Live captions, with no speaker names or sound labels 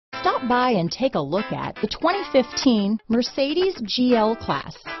Stop by and take a look at the 2015 Mercedes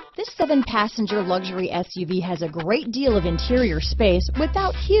GL-Class. This 7-passenger luxury SUV has a great deal of interior space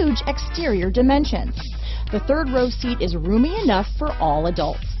without huge exterior dimensions. The third row seat is roomy enough for all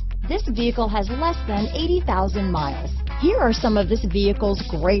adults. This vehicle has less than 80,000 miles. Here are some of this vehicle's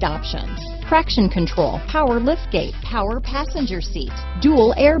great options: traction control, power liftgate, power passenger seat,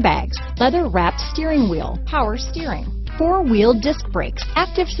 dual airbags, leather-wrapped steering wheel, power steering, 4-wheel disc brakes,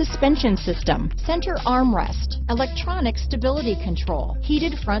 active suspension system, center armrest, electronic stability control,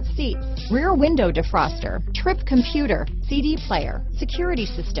 heated front seats, rear window defroster, trip computer, CD player, security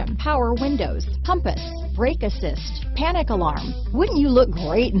system, power windows, compass, brake assist, panic alarm. Wouldn't you look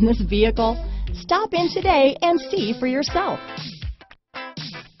great in this vehicle? Stop in today and see for yourself.